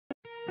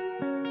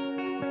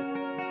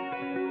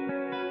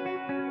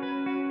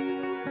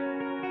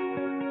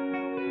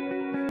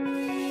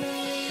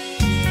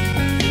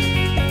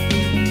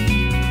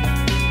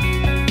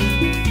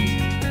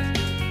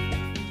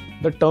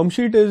The term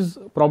sheet is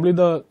probably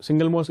the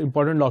single most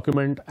important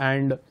document,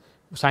 and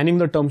signing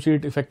the term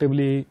sheet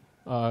effectively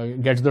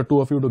gets the two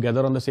of you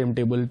together on the same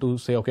table to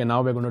say, okay,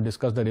 now we're going to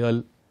discuss the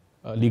real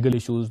legal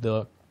issues,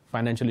 the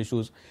financial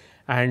issues,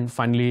 and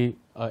finally,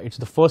 it's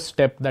the first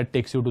step that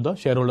takes you to the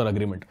shareholder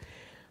agreement.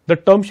 The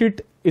term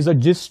sheet is a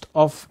gist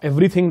of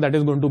everything that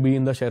is going to be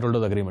in the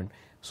shareholders agreement.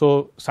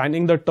 So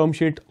signing the term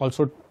sheet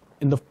also,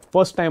 in the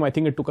first time, I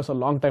think it took us a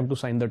long time to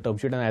sign the term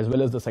sheet, and as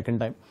well as the second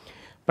time,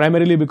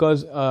 primarily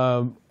because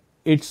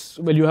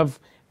you have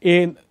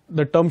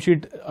the term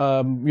sheet,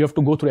 you have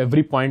to go through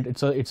every point.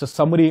 It's a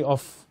summary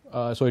of,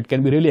 so it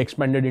can be really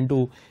expanded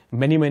into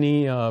many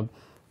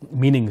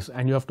meanings,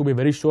 and you have to be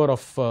very sure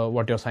of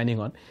what you're signing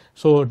on.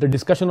 So the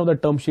discussion of the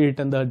term sheet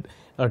and the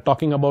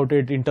talking about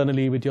it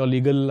internally with your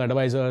legal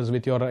advisors,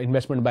 with your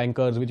investment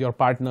bankers, with your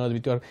partners,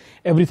 with your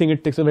everything,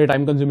 it takes a very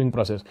time consuming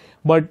process.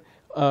 But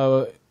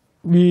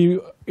we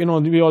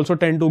also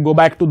tend to go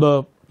back to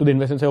the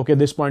investor and say, okay,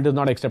 this point is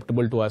not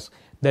acceptable to us.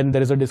 Then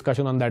there is a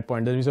discussion on that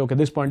point. Then we say, okay,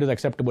 this point is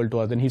acceptable to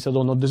us. Then he says,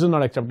 oh no, this is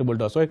not acceptable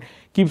to us. So it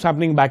keeps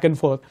happening back and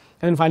forth.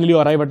 And then finally you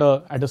arrive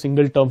at a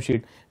single term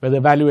sheet where the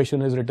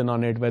evaluation is written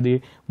on it,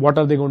 where what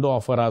are they going to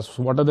offer us,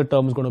 what are the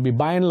terms going to be.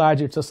 By and large,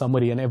 it's a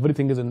summary and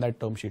everything is in that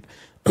term sheet.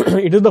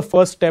 It is the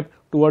first step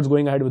towards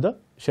going ahead with the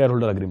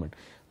shareholder agreement.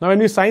 Now when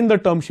we sign the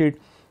term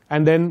sheet,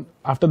 and then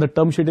after the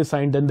term sheet is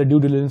signed, then the due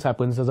diligence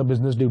happens. There's a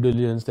business due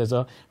diligence, there's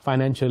a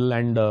financial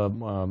and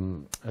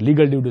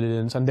legal due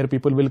diligence, and there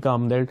people will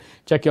come, they'll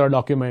check your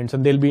documents,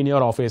 and they'll be in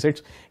your office.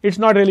 It's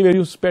not really where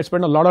you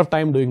spend a lot of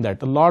time doing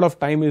that. A lot of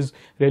time is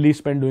really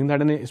spent doing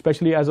that, and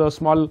especially as a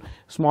small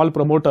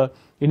promoter,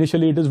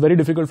 initially it is very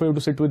difficult for you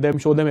to sit with them,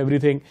 show them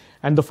everything.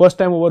 And the first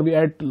time over, we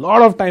had a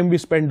lot of time we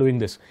spent doing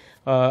this.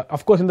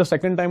 Of course, in the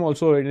second time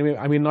also,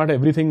 I mean, not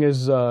everything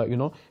is,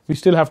 we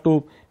still have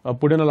to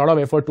put in a lot of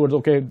effort towards,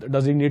 okay,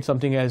 does he need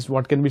something else?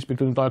 What can we speak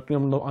to him, talking to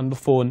him on the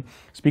phone,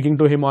 speaking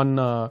to him on,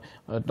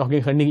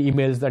 sending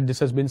emails that this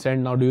has been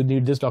sent, now do you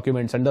need this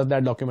document, send us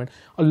that document.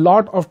 A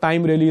lot of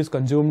time really is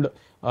consumed,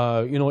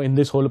 in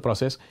this whole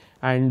process.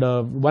 And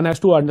one has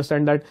to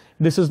understand that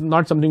this is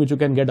not something which you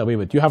can get away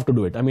with. You have to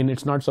do it. I mean,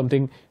 it's not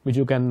something which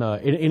you can,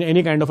 in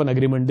any kind of an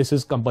agreement, this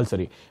is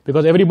compulsory,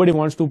 because everybody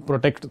wants to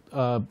protect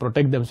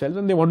themselves,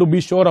 and they want to be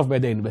sure of where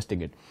they're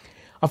investing it.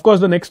 Of course,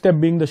 the next step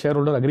being the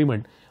shareholder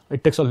agreement.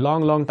 It takes a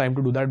long time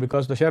to do that,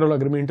 because the shareholder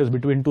agreement is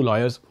between two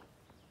lawyers,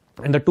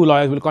 and the two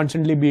lawyers will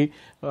constantly be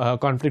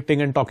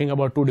conflicting and talking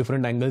about two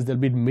different angles. There'll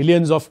be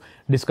millions of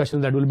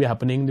discussions that will be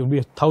happening. There will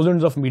be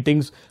thousands of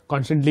meetings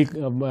constantly,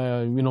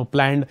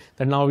 planned,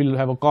 that now we'll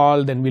have a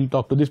call, then we'll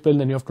talk to this person,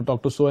 then you have to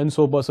talk to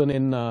so-and-so person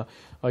in,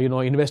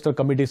 investor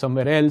committee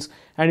somewhere else.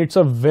 And it's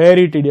a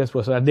very tedious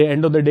process. At the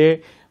end of the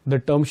day, the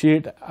term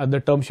sheet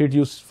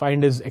you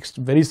find is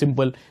very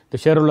simple. The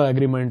shareholder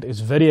agreement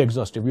is very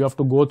exhaustive. You have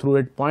to go through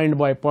it point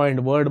by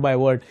point, word by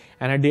word,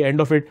 and at the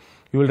end of it,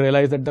 you will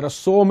realize that there are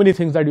so many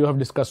things that you have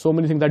discussed, so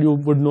many things that you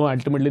would know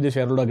ultimately the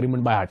shareholder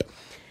agreement by heart.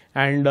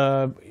 And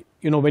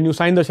when you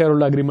sign the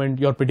shareholder agreement,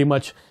 you're pretty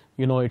much,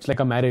 it's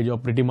like a marriage. You're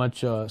pretty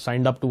much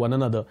signed up to one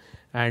another,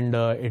 and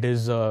it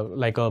is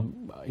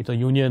it's a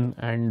union,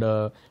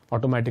 and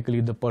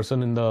automatically the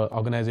person in the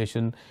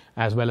organization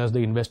as well as the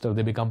investor,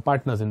 they become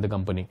partners in the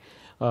company.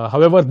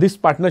 However, this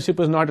partnership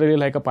is not really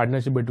like a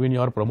partnership between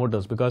your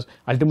promoters, because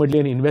ultimately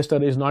an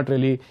investor is not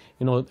really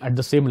at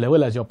the same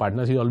level as your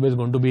partners. He's always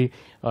going to be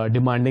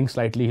demanding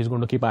slightly. He's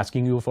going to keep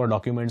asking you for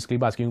documents,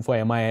 keep asking you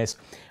for MIS.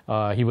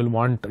 He will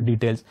want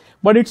details,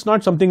 but it's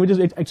not something which is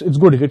it's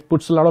good. It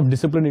puts a lot of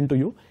discipline into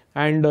you,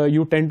 and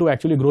you tend to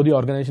actually grow the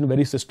organization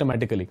very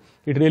systematically.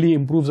 It really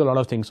improves a lot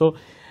of things. So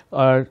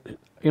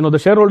the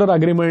shareholder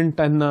agreement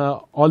and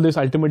all this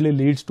ultimately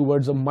leads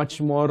towards a much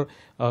more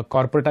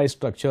corporatized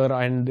structure,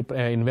 and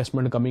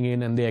investment coming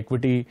in, and the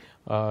equity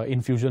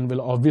infusion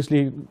will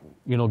obviously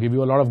give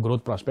you a lot of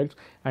growth prospects.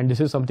 And this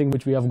is something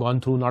which we have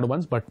gone through not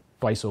once but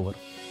twice over.